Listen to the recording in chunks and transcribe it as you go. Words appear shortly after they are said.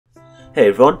Hey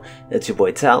everyone, it's your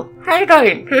boy Tal. How you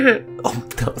doing? Oh,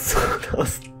 that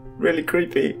was really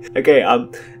creepy. Okay,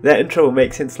 that intro will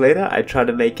make sense later. I try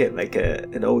to make it like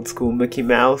an old school Mickey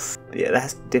Mouse. Yeah, that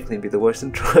has to definitely be the worst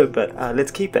intro, but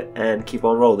let's keep it and keep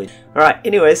on rolling. Alright,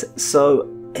 anyways, so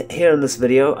here in this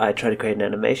video, I tried to create an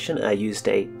animation. I used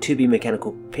a 2B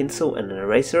mechanical pencil and an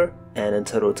eraser, and in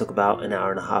total it took about an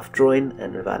hour and a half drawing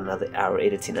and about another hour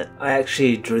editing it. I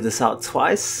actually drew this out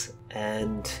twice,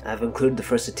 and I've included the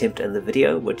first attempt in the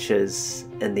video, which is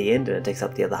in the end, and it takes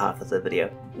up the other half of the video.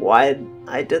 Why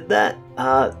I did that?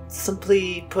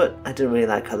 Simply put, I didn't really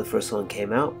like how the first one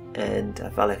came out, and I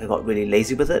felt like I got really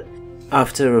lazy with it.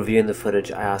 After reviewing the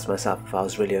footage, I asked myself if I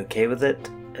was really okay with it,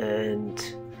 and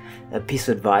a piece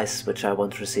of advice which I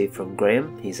once received from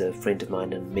Graham, he's a friend of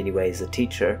mine, in many ways a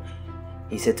teacher.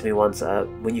 He said to me once,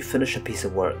 when you finish a piece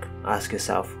of work, ask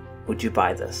yourself, would you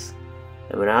buy this?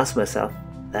 And when I asked myself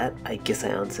that, I guess I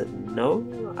answered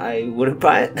no, I wouldn't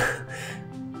buy it.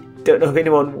 Don't know if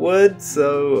anyone would,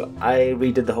 so I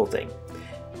redid the whole thing.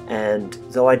 And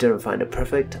though I didn't find it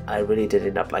perfect, I really did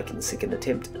end up liking the second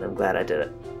attempt, and I'm glad I did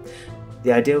it.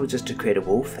 The idea was just to create a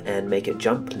wolf and make it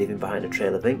jump, leaving behind a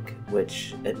trail of ink,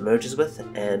 which it merges with,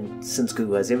 and since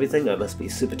Google has everything, I must be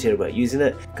super terrible at using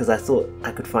it, because I thought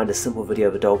I could find a simple video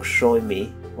of a dog showing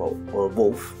me, or a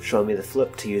wolf showing me the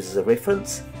flip to use as a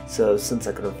reference. So since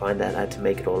I couldn't find that, I had to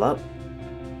make it all up.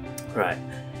 Right,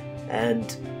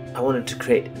 and I wanted to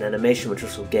create an animation which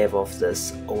also gave off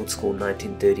this old school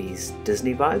 1930s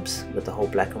Disney vibes, with the whole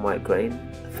black and white grain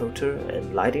filter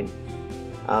and lighting.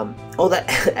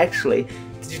 Actually,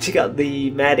 did you check out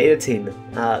the mad editing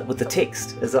with the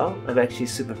text as well? I'm actually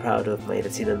super proud of my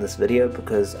editing in this video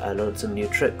because I learned some new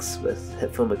tricks with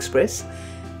HitFilm Express.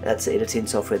 That's the editing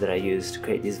software that I use to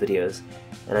create these videos,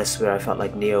 and I swear I felt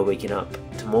like Neo waking up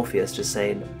to Morpheus just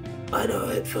saying, I know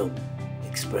HitFilm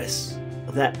Express.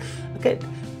 That, okay,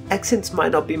 accents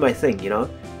might not be my thing, you know,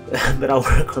 but I'll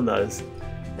work on those.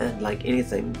 And like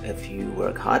anything, if you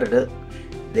work hard at it,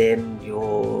 then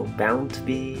you're bound to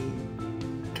be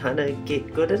kinda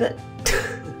get good at it.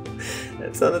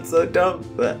 That sounded so dumb,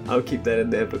 but I'll keep that in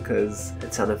there because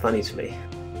it sounded funny to me.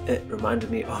 It reminded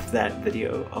me of that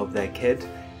video of that kid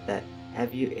that,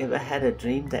 have you ever had a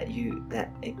dream that you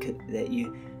could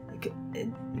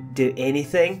do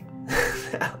anything?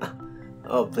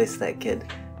 Oh, bless that kid.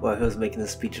 While he was making the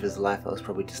speech of his life, I was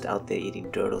probably just out there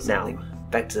eating dirt or something. Now,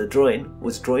 back to the drawing.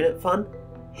 Was drawing it fun?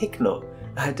 Heck no.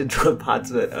 I had to draw parts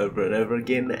of it over and over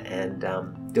again, and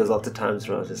there was lots of times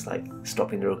where I was just like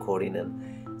stopping the recording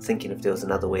and thinking if there was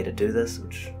another way to do this,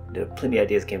 which there were plenty of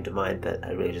ideas came to mind, but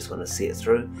I really just want to see it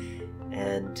through,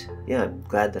 and yeah, I'm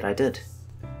glad that I did.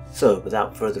 So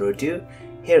without further ado,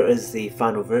 here is the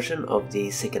final version of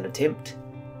the second attempt.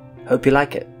 Hope you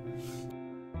like it.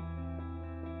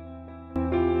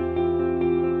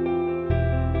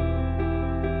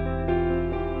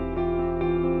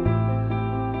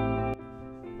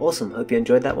 Awesome, hope you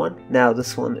enjoyed that one. Now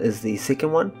this one is the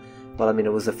second one. Well, I mean,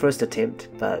 it was the first attempt,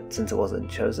 but since it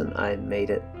wasn't chosen, I made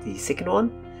it the second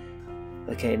one.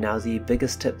 Okay, now the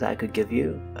biggest tip that I could give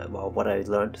you, well, what I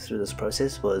learned through this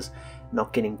process was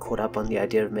not getting caught up on the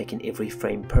idea of making every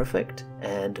frame perfect.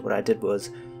 And what I did was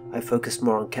I focused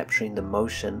more on capturing the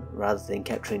motion rather than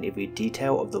capturing every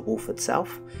detail of the wolf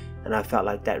itself. And I felt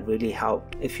like that really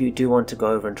helped. If you do want to go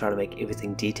over and try to make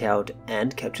everything detailed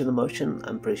and capture the motion,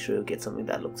 I'm pretty sure you'll get something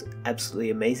that looks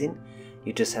absolutely amazing.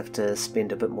 You just have to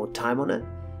spend a bit more time on it.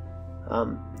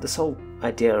 This whole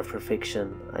idea of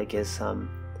perfection, I guess,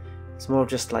 it's more of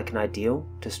just like an ideal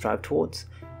to strive towards.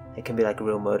 It can be like a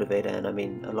real motivator, and I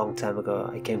mean, a long time ago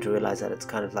I came to realize that it's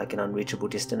kind of like an unreachable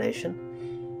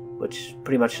destination, which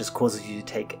pretty much just causes you to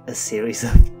take a series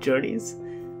of journeys.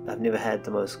 I've never had the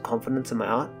most confidence in my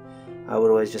art. I would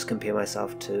always just compare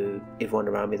myself to everyone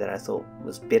around me that I thought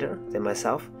was better than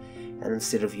myself, and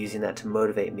instead of using that to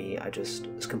motivate me, I just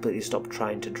completely stopped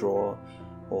trying to draw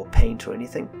or paint or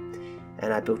anything.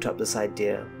 And I built up this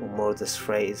idea, or more of this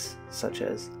phrase, such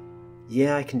as,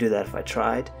 yeah, I can do that if I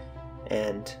tried,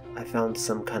 and I found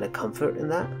some kind of comfort in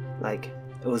that. Like,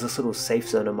 it was a sort of safe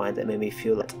zone of mine that made me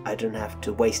feel like I didn't have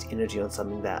to waste energy on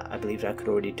something that I believed I could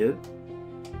already do.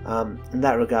 In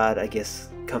that regard, I guess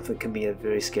comfort can be a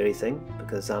very scary thing,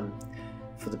 because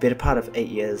for the better part of 8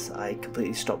 years I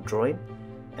completely stopped drawing,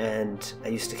 and I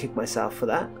used to kick myself for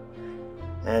that,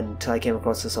 until I came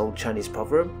across this old Chinese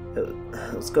proverb.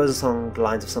 It goes along the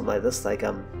lines of something like this, like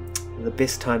the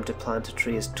best time to plant a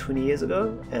tree is 20 years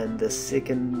ago, and the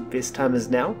second best time is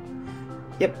now.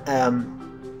 Yep,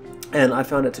 and I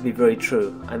found it to be very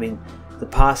true. I mean, the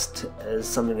past is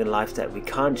something in life that we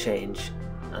can't change,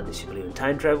 unless you believe in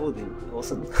time travel, then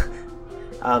awesome.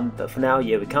 But for now,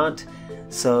 yeah, we can't.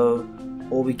 So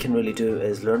all we can really do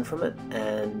is learn from it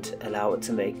and allow it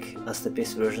to make us the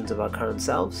best versions of our current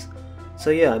selves. So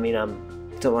yeah, I mean,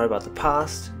 don't worry about the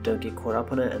past, don't get caught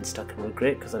up on it and stuck in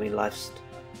regret, because I mean, life's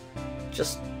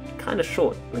just kind of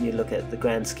short when you look at the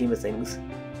grand scheme of things,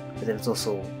 but then it's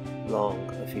also long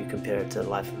if you compare it to the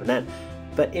life of an ant.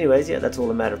 But anyways, yeah, that's all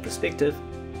a matter of perspective.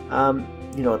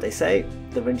 You know what they say,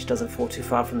 the wrench doesn't fall too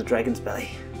far from the dragon's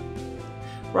belly.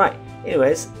 Right,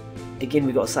 anyways, again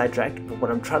we got sidetracked, but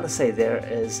what I'm trying to say there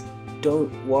is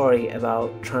don't worry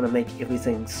about trying to make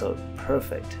everything so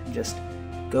perfect. Just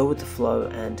go with the flow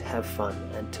and have fun,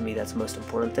 and to me that's the most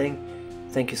important thing.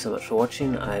 Thank you so much for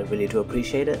watching, I really do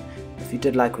appreciate it. If you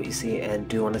did like what you see and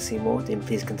do want to see more, then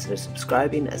please consider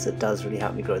subscribing, as it does really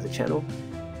help me grow the channel.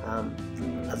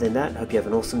 Other than that, hope you have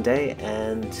an awesome day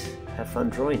and have fun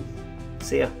drawing.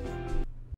 See ya!